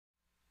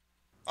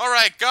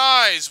Alright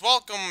guys,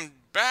 welcome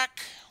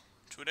back.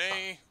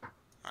 Today,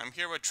 I'm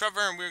here with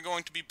Trevor and we're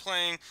going to be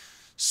playing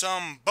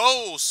some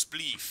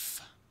Spleef.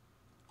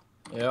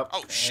 Yep.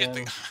 Oh shit,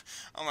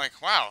 I'm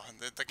like, wow,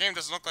 the game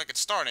doesn't look like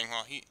it's starting.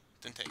 Well, it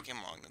didn't take him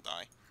long to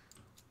die.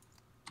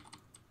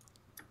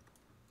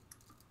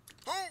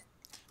 Oh!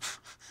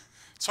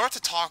 It's hard to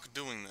talk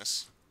doing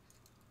this.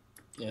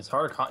 Yeah, it's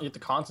hard. You have to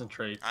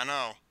concentrate. I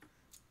know.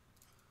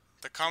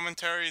 The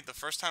commentary, the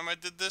first time I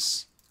did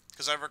this,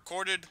 because I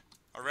recorded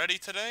already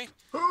today.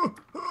 Oh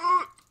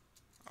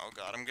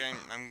god, I'm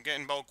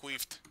getting bow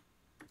queefed.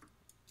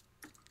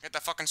 Get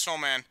that fucking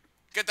snowman.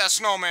 Get that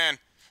snowman.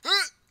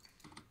 Hey!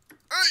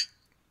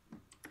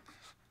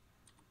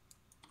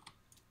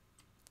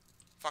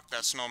 Fuck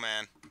that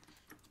snowman.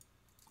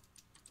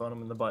 Phone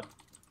him in the butt.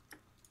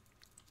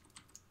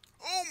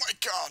 Oh my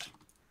god.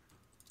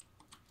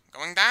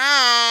 Going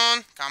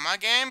down. Come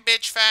again,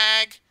 bitch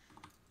fag.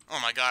 Oh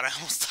my god, I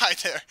almost died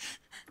there.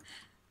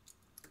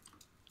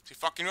 Is he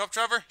fucking you up,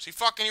 Trevor? Is he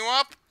fucking you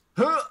up?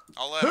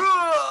 I'll let him.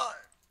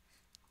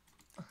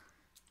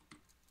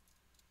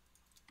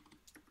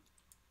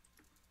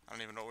 I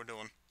don't even know what we're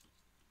doing.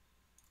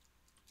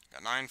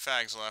 Got 9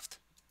 fags left.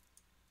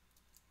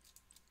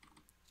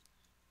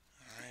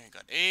 Alright,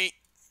 got 8.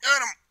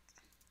 Get him!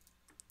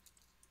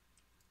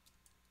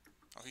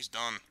 Oh, he's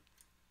done.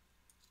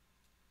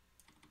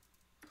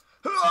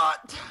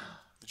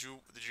 Did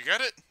you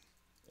get it?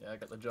 Yeah, I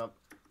got the jump.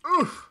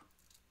 Oof!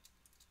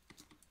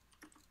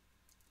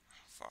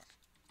 Fuck.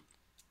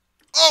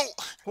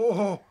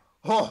 Oh!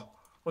 Oh!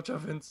 Watch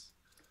out, Vince.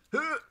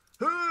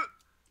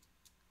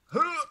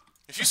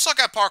 If you suck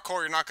at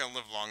parkour, you're not gonna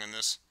live long in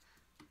this.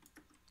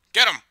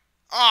 Get him!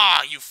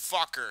 Ah, you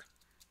fucker!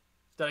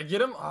 Did I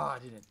get him? Ah, I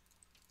didn't.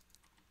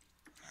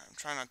 I'm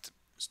trying not to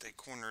stay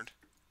cornered.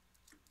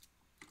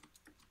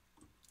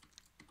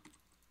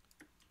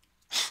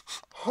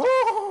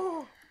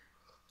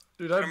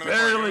 Dude, I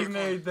barely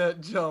made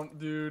that jump,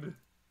 dude.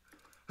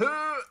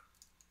 Oh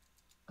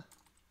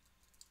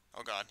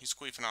god, he's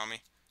queefing on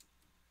me.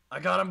 I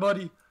got him,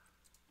 buddy.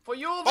 For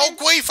you, oh,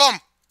 queef him!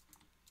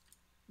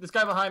 This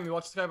guy behind me.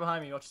 Watch this guy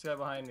behind me. Watch this guy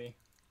behind me.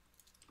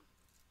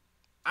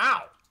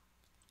 Ow!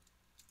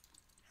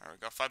 Alright, we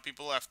got 5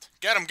 people left.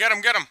 Get him, get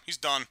him, get him! He's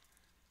done.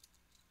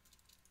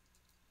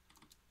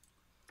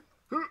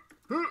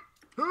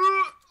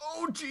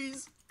 Oh,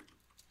 jeez.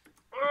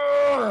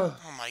 Oh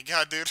my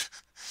god, dude.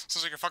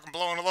 Sounds like you're fucking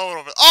blowing a load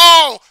of it.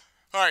 Oh!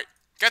 Alright,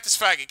 get this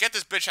faggot. Get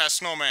this bitch-ass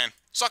snowman.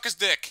 Suck his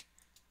dick.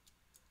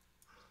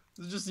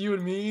 Is it just you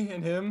and me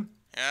and him?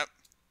 Yep.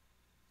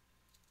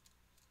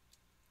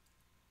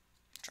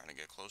 I'm trying to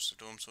get closer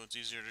to him so it's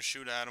easier to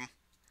shoot at him.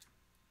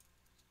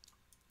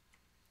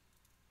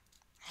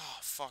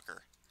 Oh, fucker.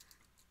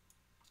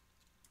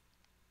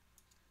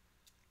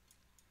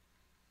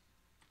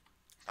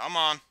 Come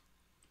on.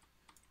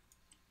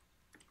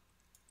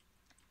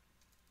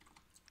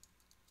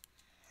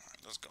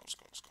 Alright, let's go, let's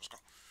go, let's go, let's go.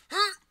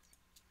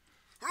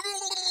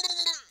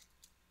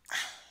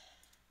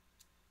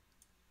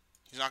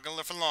 He's not gonna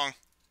live for long.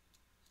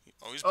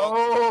 Oh, he's broke.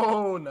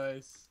 Oh,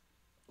 nice.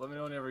 Let me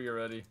know whenever you're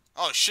ready.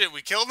 Oh shit,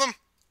 we killed him?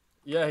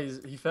 Yeah,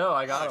 he fell.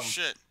 I got him. Oh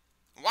shit.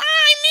 Why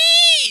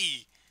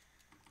me?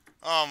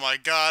 Oh my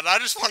god, I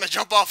just want to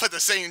jump off at the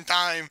same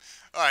time.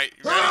 Alright,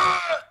 you ready?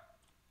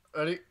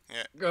 Ready?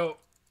 Yeah. Go.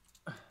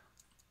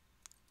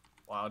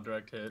 Wow,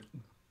 direct hit.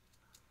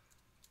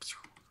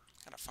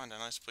 Gotta find a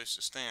nice place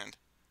to stand.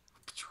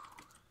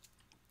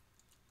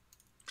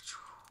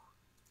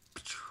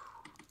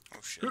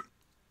 Oh shit.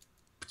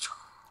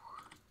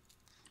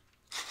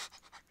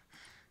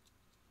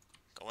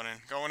 Going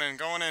in, going in,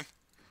 going in.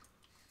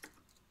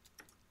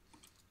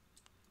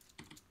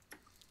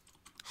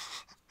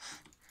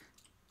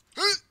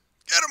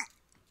 Get him!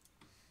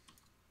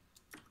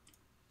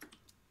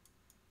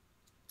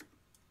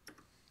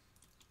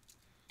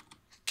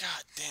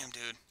 God damn,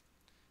 dude.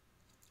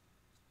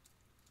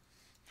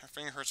 My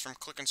finger hurts from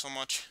clicking so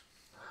much.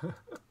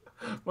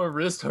 My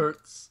wrist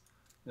hurts.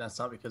 That's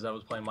not because I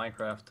was playing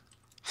Minecraft.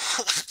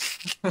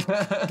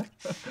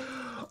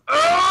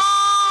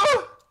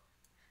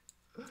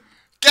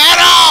 Get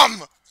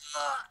him!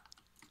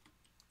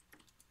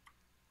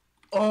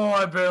 Oh,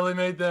 I barely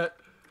made that.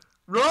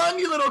 Run,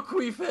 you little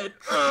queef head!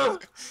 No!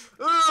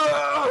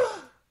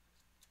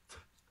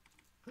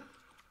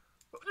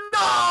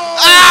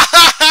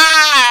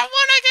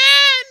 Won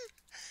again!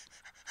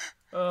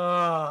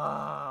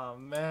 Oh,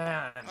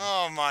 man.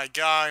 Oh my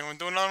god, you wanna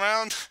do another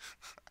round?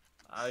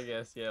 I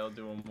guess, yeah, I'll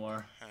do one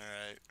more.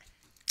 Alright.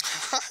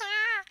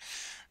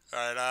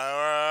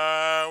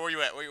 Alright, where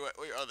you at? Where you at?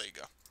 Oh, there you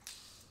go.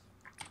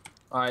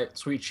 Alright,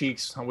 sweet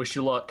cheeks. I wish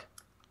you luck.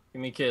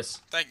 Give me a kiss.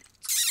 Thank you.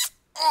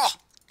 Oh!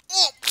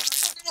 Oh!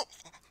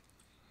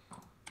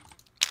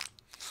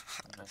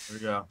 Right, here we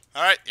go.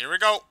 Alright, here we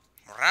go.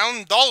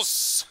 Round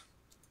dos.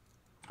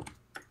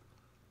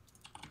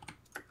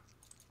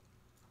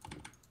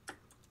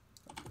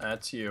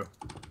 That's you.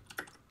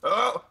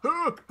 Oh!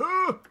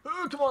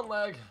 Come on,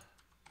 lag.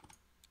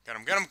 Get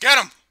him, get him, get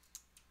him!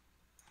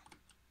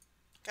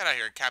 Get out of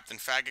here, Captain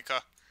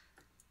Fagica.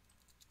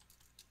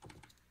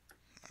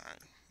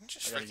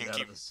 Just I gotta get freaking out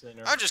keep. of the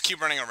center. I'll just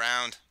keep running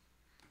around.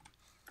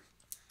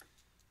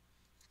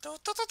 Oh,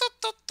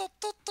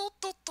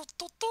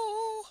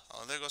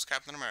 there goes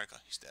Captain America.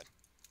 He's dead.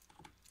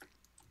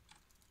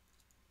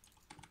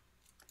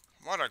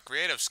 What a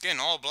creative skin,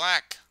 all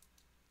black.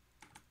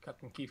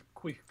 Captain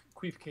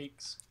Queef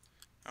Cakes.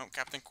 Oh,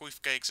 Captain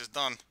Queef Cakes is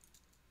done.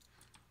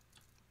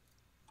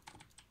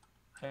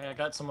 Hey, I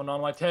got someone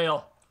on my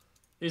tail.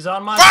 He's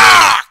on my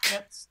Fuck!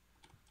 tail.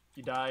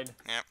 He died.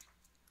 Yep.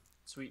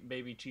 Sweet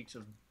baby cheeks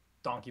of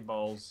donkey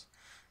balls.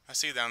 I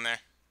see you down there.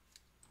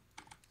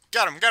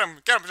 Get him, get him,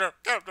 get him, Joe,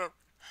 get him, Joe.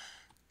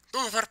 Do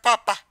it for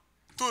Papa.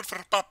 Do it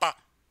for Papa.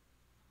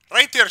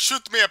 Right here,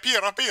 shoot me up here,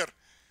 up here.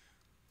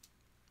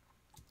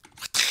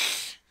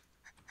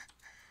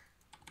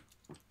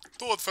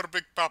 Do it for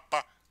Big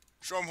Papa.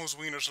 Show him whose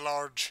wiener's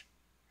large.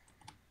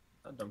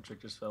 That dumb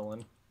trick just fell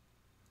in.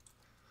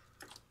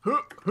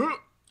 Huh, huh,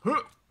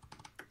 huh.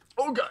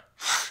 Oh, God.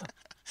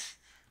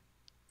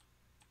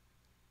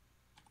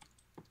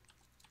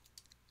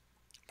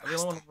 Am I the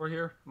only one over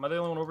here? Am I the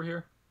only one over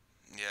here?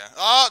 Yeah.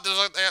 Oh, there's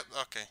like that.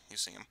 Okay, you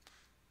see him.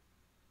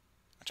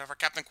 Watch out for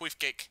Captain Queef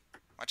Cake.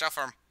 Watch out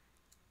for him.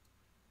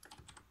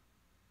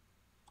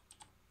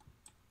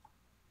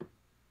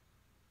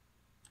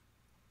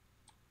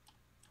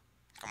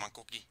 Come on,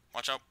 Cookie.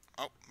 Watch out.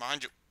 Oh,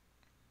 behind you.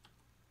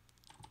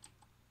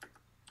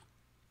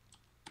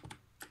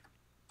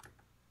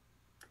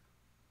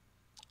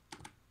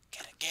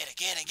 Get it, get it,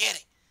 get it, get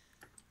it.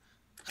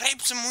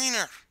 Rape some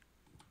wiener.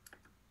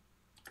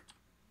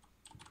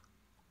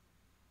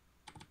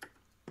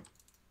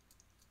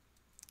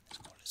 Let's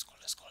go, let's go,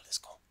 let's go, let's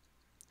go.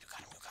 You got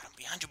him, you got him.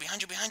 Behind you,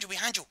 behind you, behind you,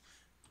 behind you.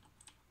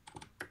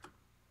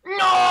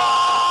 No!